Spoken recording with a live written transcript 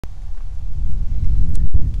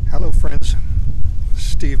Hello friends,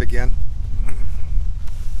 Steve again.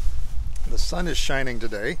 The sun is shining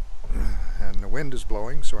today and the wind is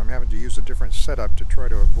blowing, so I'm having to use a different setup to try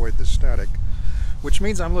to avoid the static, which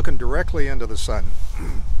means I'm looking directly into the sun.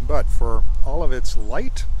 But for all of its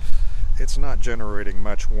light, it's not generating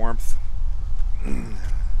much warmth.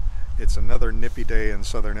 It's another nippy day in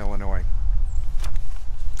southern Illinois.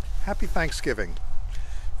 Happy Thanksgiving.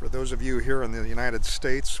 For those of you here in the United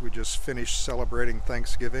States, we just finished celebrating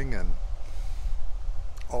Thanksgiving and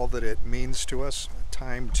all that it means to us.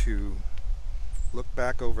 Time to look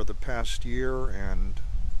back over the past year and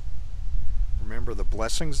remember the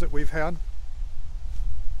blessings that we've had.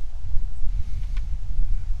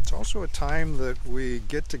 It's also a time that we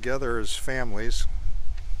get together as families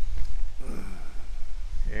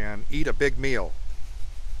and eat a big meal,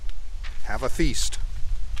 have a feast.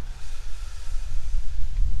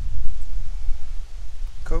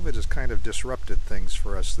 COVID has kind of disrupted things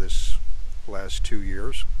for us this last 2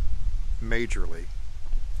 years, majorly.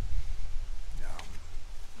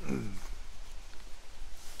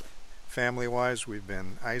 Family-wise, we've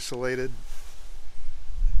been isolated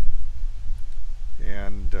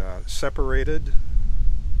and separated.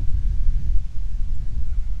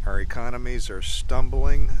 Our economies are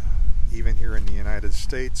stumbling. Even here in the United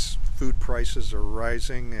States, food prices are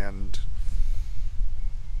rising, and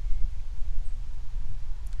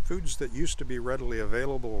foods that used to be readily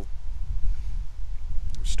available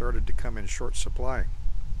have started to come in short supply,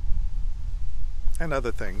 and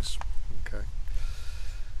other things. Okay.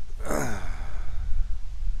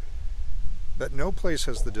 But no place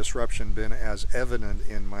has the disruption been as evident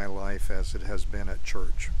in my life as it has been at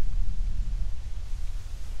church.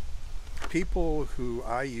 People who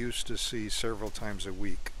I used to see several times a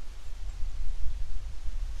week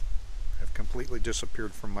have completely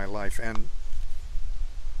disappeared from my life, and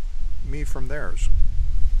me from theirs.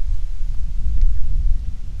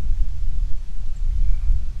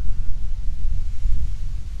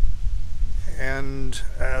 And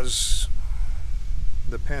as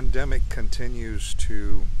the pandemic continues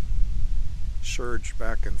to surge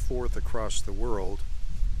back and forth across the world,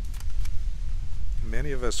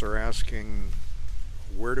 many of us are asking,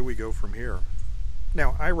 where do we go from here?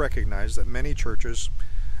 Now, I recognize that many churches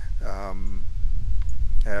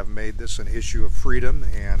have made this an issue of freedom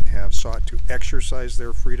and have sought to exercise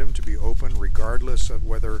their freedom to be open regardless of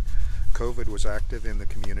whether COVID was active in the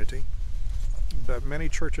community. But many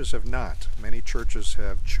churches have not. Many churches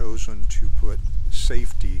have chosen to put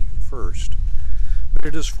safety first. But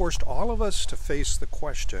it has forced all of us to face the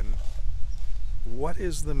question, what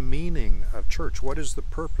is the meaning of church? What is the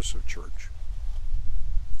purpose of church?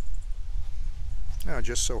 Now, it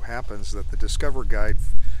just so happens that the Discover Guide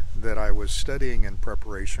that I was studying in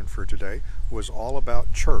preparation for today was all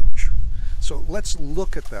about church. So let's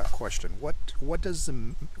look at that question. What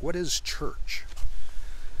is church?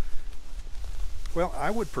 Well,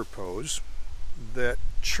 I would propose that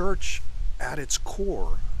church at its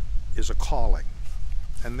core is a calling.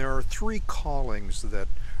 And there are three callings that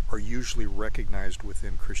are usually recognized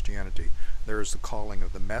within Christianity. There is the calling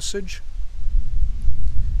of the message.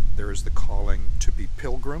 There is the calling to be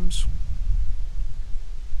pilgrims.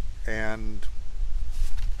 And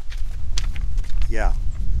yeah,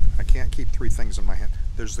 I can't keep three things in my hand.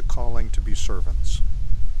 There's the calling to be servants.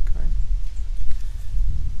 Okay?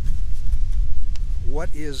 What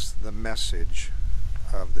is the message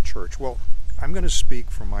of the church? Well, I'm going to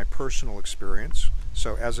speak from my personal experience.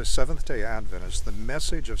 So as a Seventh-day Adventist, the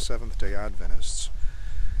message of Seventh-day Adventists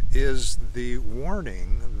is the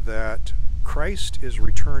warning that Christ is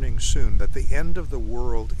returning soon, that the end of the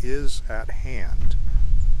world is at hand,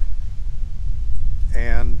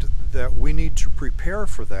 and that we need to prepare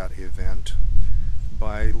for that event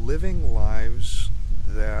by living lives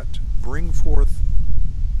that bring forth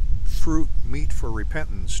fruit meet for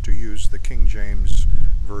repentance, to use the King James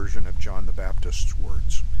version of John the Baptist's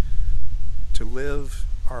words, to live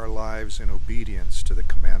our lives in obedience to the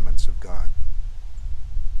commandments of God.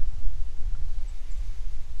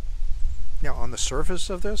 Now, on the surface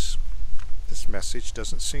of this message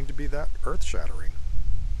doesn't seem to be that earth-shattering.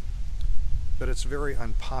 But it's very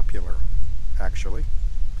unpopular, actually.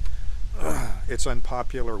 It's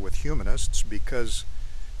unpopular with humanists because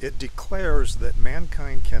it declares that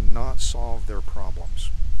mankind cannot solve their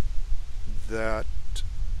problems. That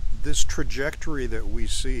this trajectory that we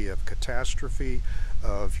see of catastrophe,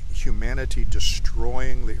 of humanity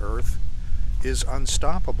destroying the earth, is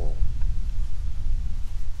unstoppable.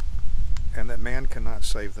 And that man cannot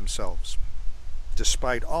save themselves.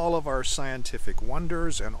 Despite all of our scientific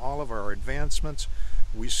wonders and all of our advancements,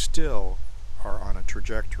 we still are on a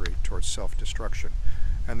trajectory towards self-destruction.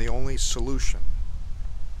 and the only solution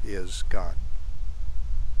is God.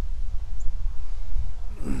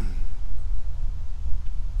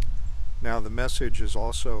 Now, the message is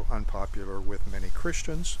also unpopular with many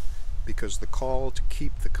Christians because the call to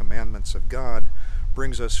keep the commandments of God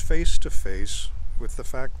brings us face to face with the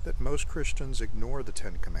fact that most Christians ignore the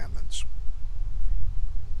Ten Commandments.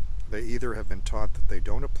 They either have been taught that they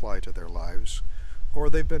don't apply to their lives, or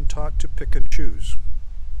they've been taught to pick and choose.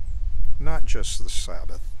 Not just the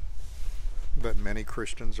Sabbath, but many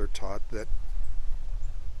Christians are taught that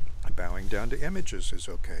bowing down to images is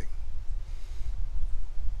okay.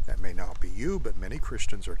 That may not be you, but many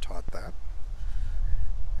Christians are taught that.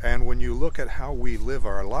 And when you look at how we live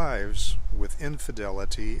our lives with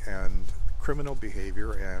infidelity and criminal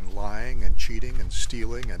behavior and lying and cheating and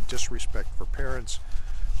stealing and disrespect for parents,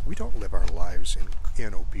 we don't live our lives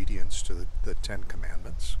in obedience to the Ten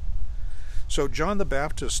Commandments. So John the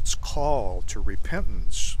Baptist's call to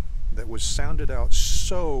repentance that was sounded out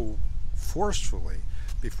so forcefully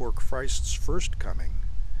before Christ's first coming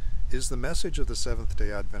is the message of the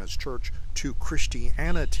Seventh-day Adventist Church to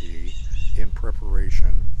Christianity in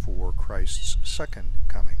preparation for Christ's second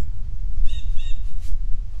coming.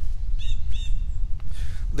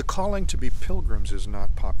 The calling to be pilgrims is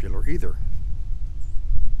not popular either,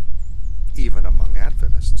 even among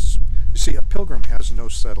Adventists. You see, a pilgrim has no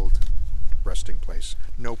settled resting place,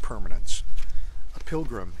 no permanence. A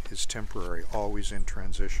pilgrim is temporary, always in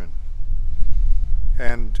transition.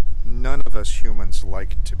 And none of us humans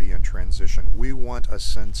like to be in transition. We want a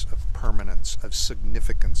sense of permanence, of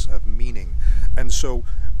significance, of meaning. And so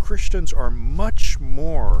Christians are much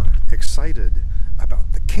more excited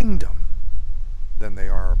about the kingdom than they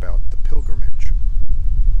are about the pilgrimage.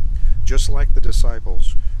 Just like the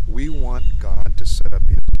disciples, we want God to set up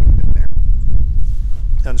his kingdom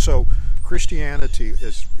now. And so Christianity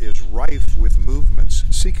is rife with movements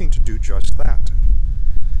seeking to do just that.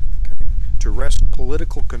 To wrest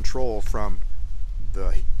political control from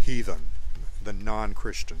the heathen, the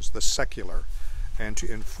non-Christians, the secular, and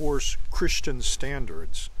to enforce Christian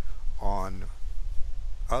standards on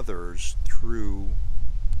others through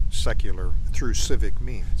civic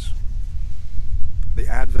means. The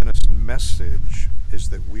Adventist message is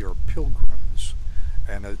that we are pilgrims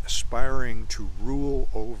and aspiring to rule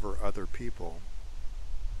over other people.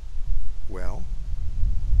 Well,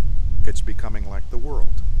 it's becoming like the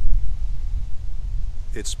world.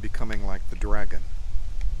 It's becoming like the dragon.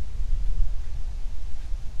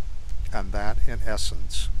 And that, in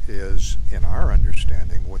essence, is, in our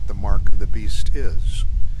understanding, what the mark of the beast is,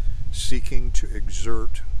 seeking to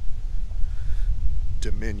exert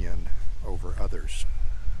dominion over others,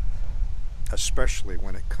 especially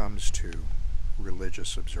when it comes to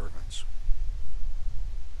religious observance.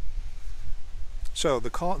 So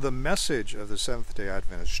the message of the Seventh-day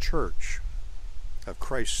Adventist Church of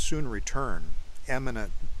Christ's soon return,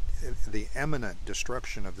 the imminent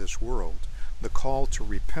destruction of this world, the call to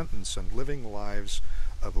repentance and living lives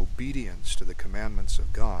of obedience to the commandments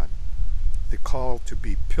of God, the call to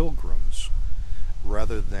be pilgrims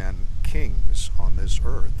rather than kings on this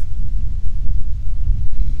earth.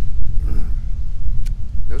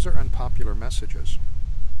 Those are unpopular messages.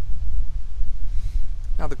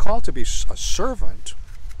 Now, the call to be a servant,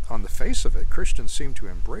 on the face of it, Christians seem to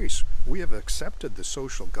embrace. We have accepted the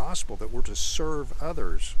social gospel that we're to serve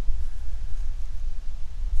others.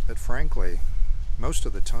 But frankly, most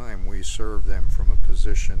of the time we serve them from a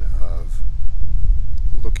position of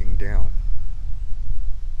looking down,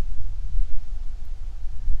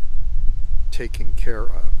 taking care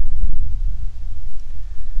of.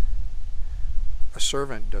 A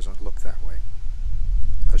servant doesn't look that way.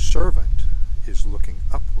 A servant is looking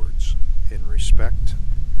upwards in respect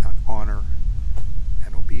and honor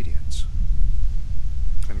and obedience.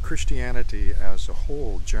 And Christianity as a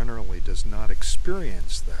whole generally does not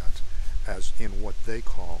experience that as in what they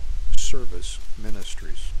call service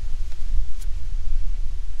ministries.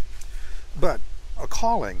 But a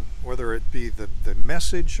calling, whether it be the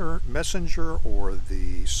messenger or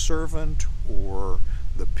the servant or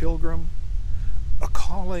the pilgrim, a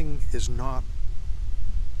calling is not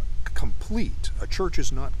complete. A church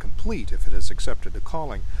is not complete if it has accepted a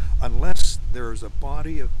calling unless there is a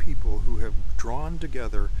body of people who have drawn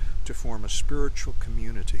together to form a spiritual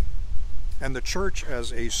community. And the church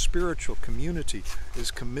as a spiritual community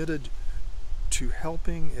is committed to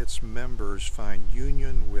helping its members find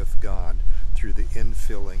union with God through the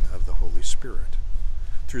infilling of the Holy Spirit,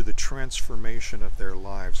 through the transformation of their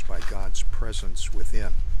lives by God's presence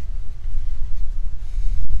within.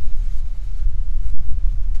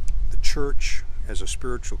 Church as a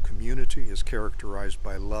spiritual community is characterized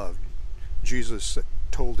by love. Jesus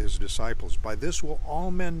told his disciples, "By this will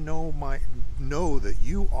all men know that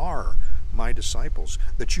you are my disciples,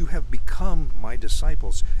 that you have become my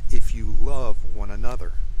disciples if you love one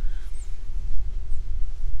another."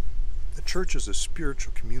 The church as a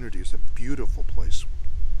spiritual community is a beautiful place.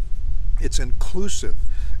 It's inclusive.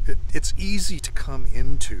 It's easy to come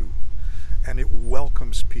into, and it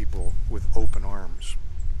welcomes people with open arms.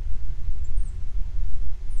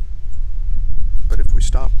 But if we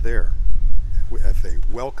stop there, as a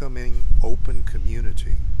welcoming, open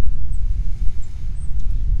community,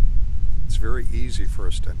 it's very easy for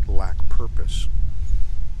us to lack purpose,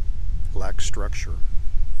 lack structure,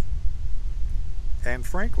 and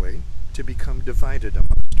frankly, to become divided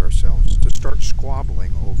amongst ourselves, to start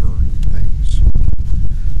squabbling over things.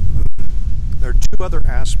 There are two other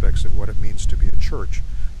aspects of what it means to be a church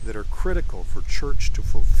that are critical for church to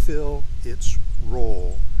fulfill its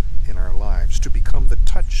role in our lives, to become the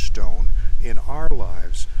touchstone in our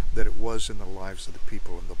lives that it was in the lives of the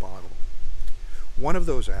people in the Bible. One of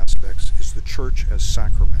those aspects is the church as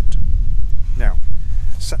sacrament. Now,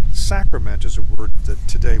 sacrament is a word that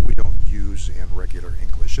today we don't use in regular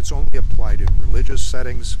English. It's only applied in religious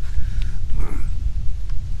settings.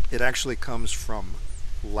 It actually comes from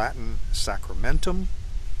Latin sacramentum,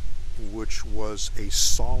 which was a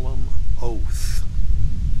solemn oath.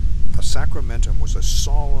 A sacramentum was a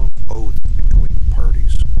solemn oath between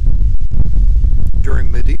parties.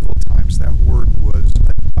 During medieval times, that word was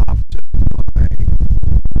adopted by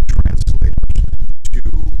translators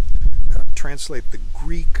to translate the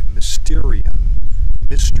Greek mysterion,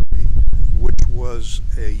 mystery, which was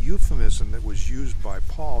a euphemism that was used by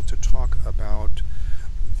Paul to talk about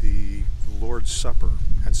the Lord's Supper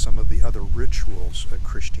and some of the other rituals of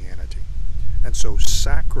Christianity. And so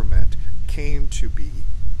sacrament came to be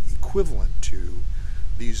equivalent to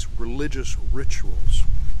these religious rituals.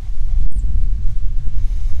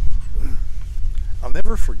 I'll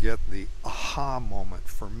never forget the aha moment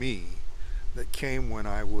for me that came when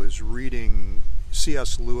I was reading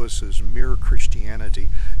C.S. Lewis's Mere Christianity,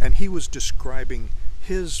 and he was describing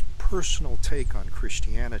his personal take on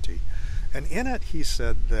Christianity. And in it he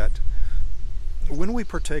said that when we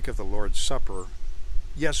partake of the Lord's Supper,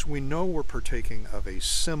 yes, we know we're partaking of a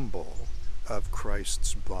symbol of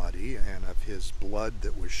Christ's body and of his blood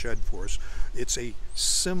that was shed for us. It's a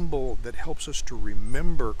symbol that helps us to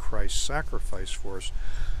remember Christ's sacrifice for us.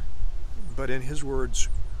 But in his words,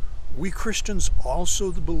 we Christians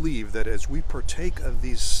also believe that as we partake of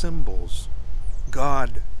these symbols,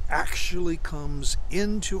 God actually comes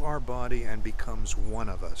into our body and becomes one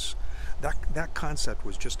of us. That concept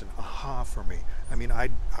was just an aha for me. I mean,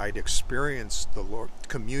 I'd experienced the Lord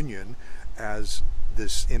communion as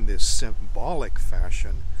this in this symbolic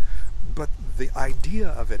fashion, but the idea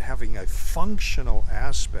of it having a functional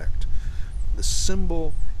aspect, the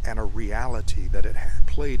symbol and a reality that it had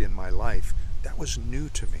played in my life, that was new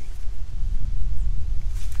to me.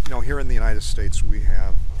 You know, here in the United States we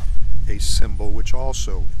have a symbol which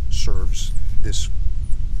also serves this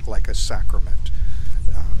like a sacrament.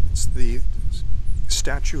 It's the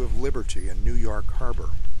Statue of Liberty in New York Harbor.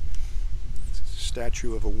 It's a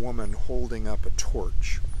statue of a woman holding up a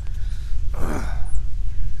torch.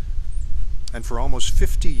 And for almost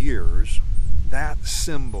 50 years, that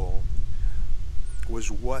symbol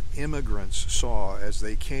was what immigrants saw as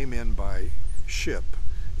they came in by ship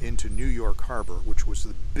into New York Harbor, which was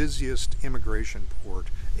the busiest immigration port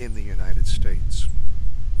in the United States.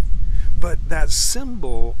 But that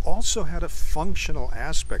symbol also had a functional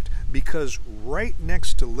aspect, because right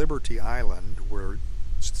next to Liberty Island, where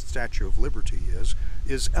the Statue of Liberty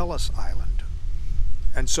is Ellis Island.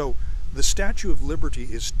 And so the Statue of Liberty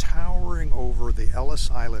is towering over the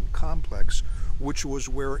Ellis Island complex, which was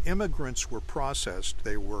where immigrants were processed.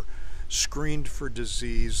 They were screened for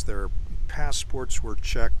disease, their passports were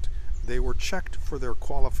checked, they were checked for their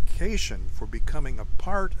qualification for becoming a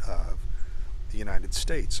part of the United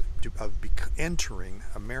States, of entering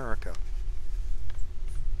America.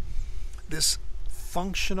 This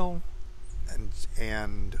functional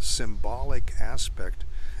and symbolic aspect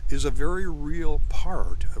is a very real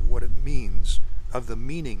part of what it means, of the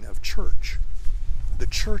meaning of church. The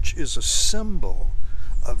church is a symbol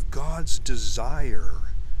of God's desire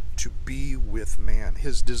to be with man,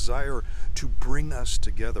 his desire to bring us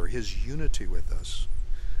together, his unity with us.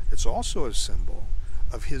 It's also a symbol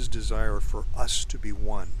of his desire for us to be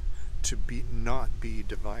one, to not be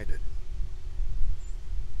divided.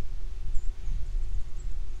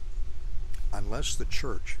 Unless the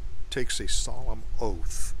church takes a solemn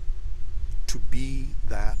oath to be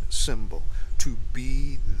that symbol, to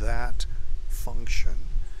be that function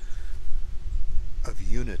of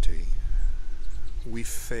unity, we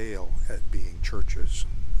fail at being churches.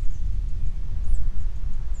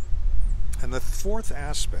 And the fourth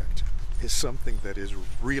aspect is something that is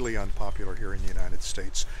really unpopular here in the United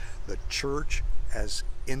States: the church as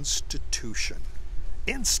institution.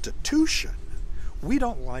 Institution. We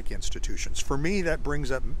don't like institutions. For me, that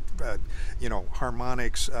brings up,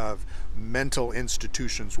 harmonics of mental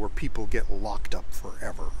institutions where people get locked up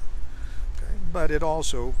forever. Okay? But it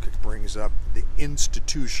also brings up the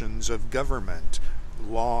institutions of government,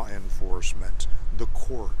 law enforcement, the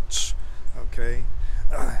courts. Okay,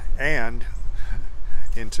 and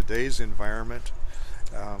in today's environment,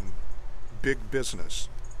 big business,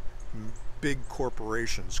 big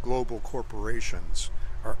corporations, global corporations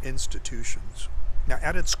are institutions. Now,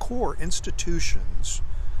 at its core, institutions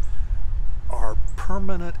are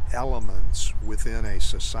permanent elements within a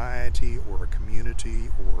society or a community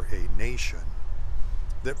or a nation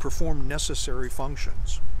that perform necessary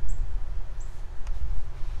functions.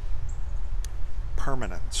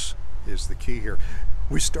 Permanence is the key here.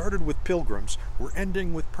 We started with pilgrims, we're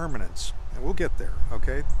ending with permanence, and we'll get there,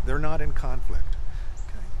 okay? They're not in conflict.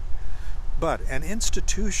 Okay? But an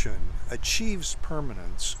institution achieves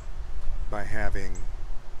permanence by having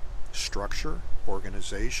structure,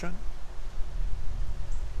 organization,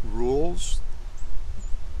 rules,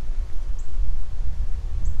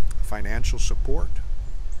 financial support,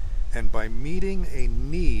 and by meeting a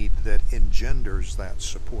need that engenders that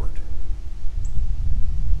support.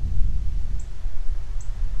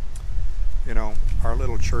 You know, our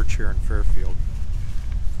little church here in Fairfield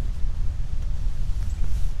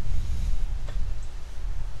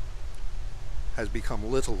has become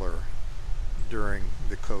littler during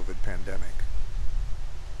the COVID pandemic.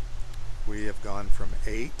 We have gone from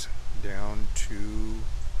 8 down to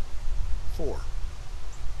 4.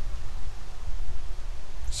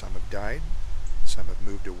 Some have died, some have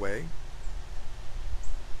moved away,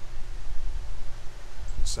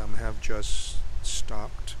 and some have just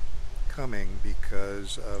stopped coming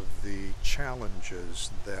because of the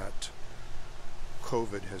challenges that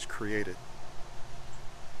COVID has created.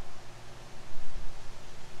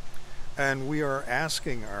 And we are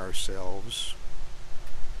asking ourselves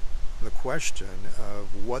the question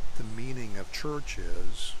of what the meaning of church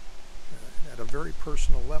is at a very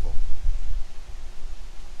personal level.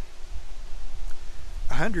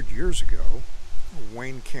 100 years ago,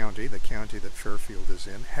 Wayne County, the county that Fairfield is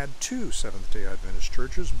in, had 2 Seventh-day Adventist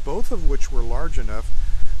churches, both of which were large enough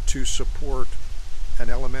to support an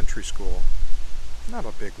elementary school. Not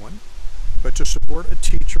a big one, but to support a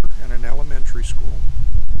teacher and an elementary school.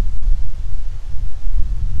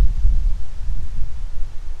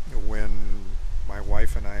 When my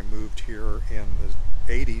wife and I moved here in the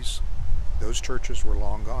 80s, those churches were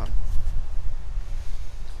long gone.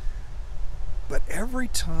 But every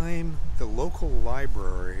time the local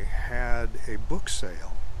library had a book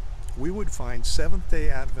sale, we would find Seventh-day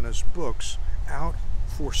Adventist books out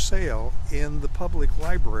for sale in the public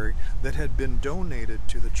library that had been donated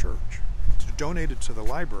to the church, donated to the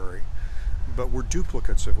library, but were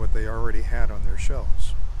duplicates of what they already had on their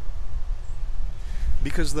shelves.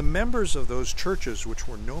 Because the members of those churches, which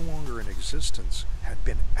were no longer in existence, had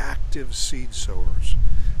been active seed sowers.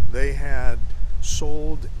 They had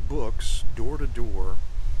sold books door to door,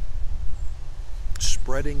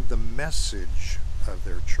 spreading the message of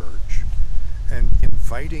their church and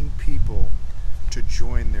inviting people to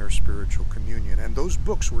join their spiritual communion. And those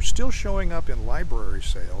books were still showing up in library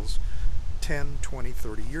sales 10, 20,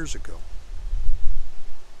 30 years ago.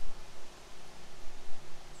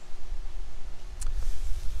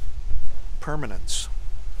 Permanence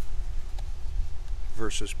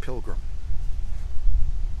versus pilgrim.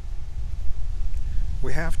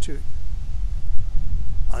 We have to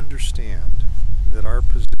understand that our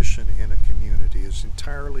position in a community is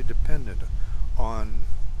entirely dependent on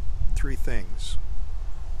 3 things.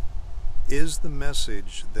 Is the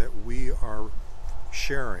message that we are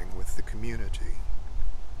sharing with the community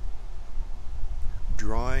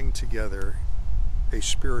drawing together a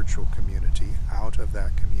spiritual community out of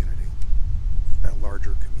that community, that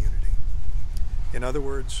larger community? In other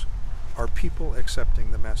words, are people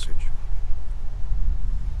accepting the message?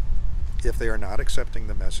 If they are not accepting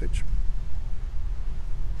the message,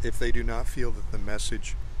 if they do not feel that the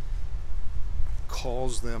message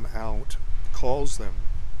calls them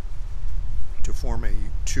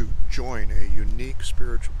to join a unique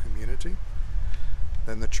spiritual community,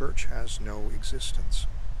 then the church has no existence.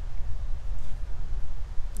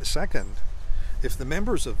 Second, if the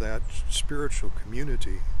members of that spiritual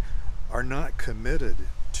community are not committed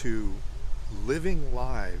to living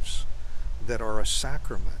lives that are a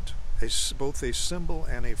sacrament both a symbol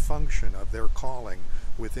and a function of their calling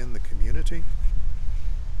within the community,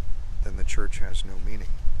 then the church has no meaning.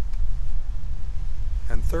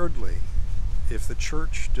 And thirdly, if the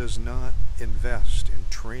church does not invest in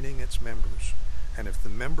training its members, and if the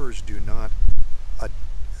members do not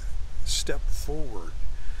step forward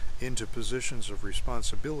into positions of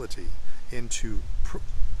responsibility, into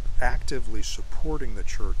actively supporting the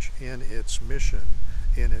church in its mission,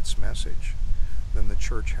 in its message, then the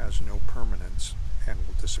church has no permanence and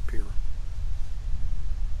will disappear.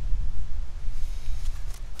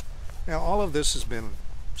 Now, all of this has been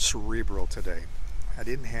cerebral today. I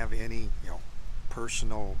didn't have any,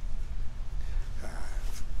 personal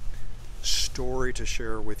story to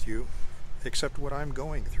share with you, except what I'm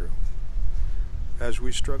going through as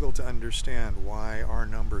we struggle to understand why our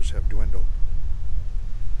numbers have dwindled.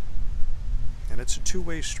 And it's a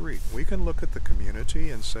two-way street. We can look at the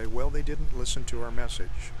community and say, well, they didn't listen to our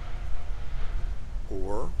message.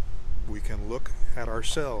 Or we can look at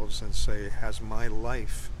ourselves and say, has my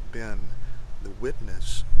life been the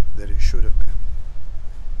witness that it should have been?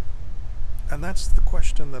 And that's the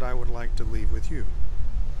question that I would like to leave with you.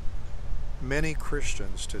 Many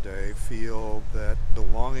Christians today feel that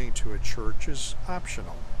belonging to a church is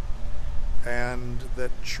optional, and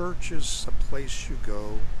that church is a place you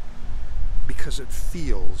go because it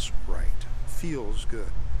feels right, feels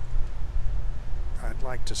good. I'd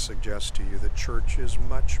like to suggest to you that church is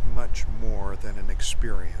much, much more than an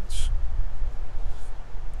experience.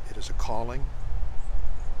 It is a calling.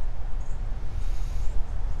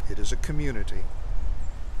 It is a community.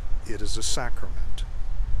 It is a sacrament.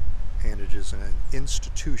 And it is an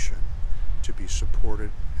institution to be supported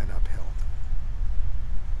and upheld.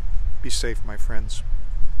 Be safe, my friends.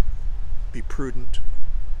 Be prudent.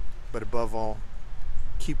 But above all,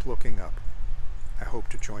 keep looking up. I hope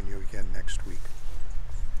to join you again next week.